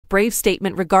brave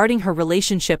statement regarding her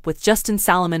relationship with Justin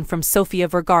Saliman from Sofía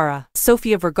Vergara.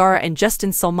 Sofía Vergara and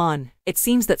Justin Saliman. It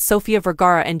seems that Sofía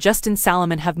Vergara and Justin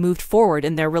Saliman have moved forward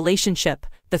in their relationship.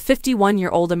 The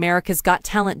 51-year-old America's Got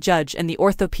Talent judge and the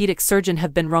orthopedic surgeon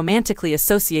have been romantically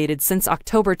associated since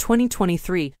October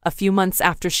 2023, a few months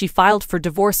after she filed for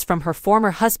divorce from her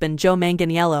former husband Joe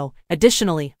Manganiello.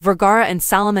 Additionally, Vergara and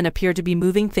Saliman appear to be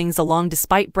moving things along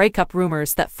despite breakup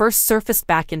rumors that first surfaced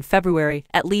back in February,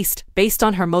 at least, based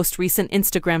on her most recent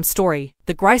Instagram story.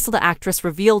 The Griselda actress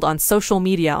revealed on social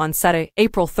media on Saturday,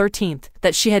 April 13th,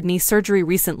 that she had knee surgery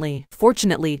recently.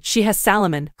 Fortunately, she has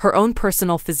Saliman, her own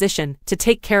personal physician, to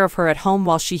take care of her at home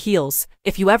while she heals.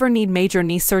 If you ever need major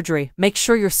knee surgery, make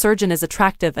sure your surgeon is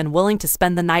attractive and willing to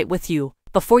spend the night with you.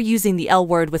 Before using the L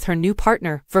word with her new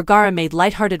partner, Vergara made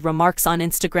lighthearted remarks on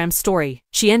Instagram story.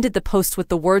 She ended the post with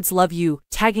the words "love you,"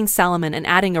 tagging Saliman and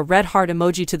adding a red heart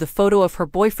emoji to the photo of her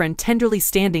boyfriend tenderly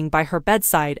standing by her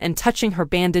bedside and touching her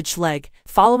bandaged leg.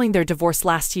 Following their divorce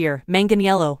last year,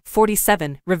 Manganiello,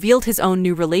 47, revealed his own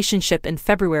new relationship in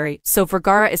February, so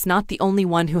Vergara is not the only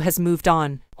one who has moved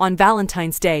on. On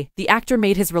Valentine's Day, the actor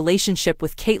made his relationship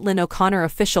with Caitlin O'Connor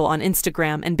official on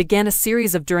Instagram and began a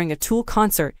series of during a Tool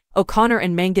concert. O'Connor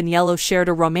and Manganiello shared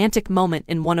a romantic moment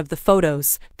in one of the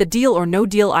photos. The Deal or No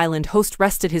Deal Island host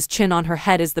rested his chin on her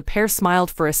head as the pair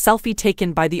smiled for a selfie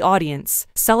taken by the audience.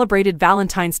 Celebrated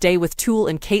Valentine's Day with Tool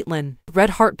and Caitlin.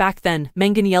 Red heart back then,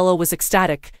 Manganiello was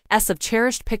ecstatic, of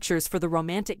cherished pictures for the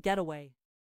romantic getaway.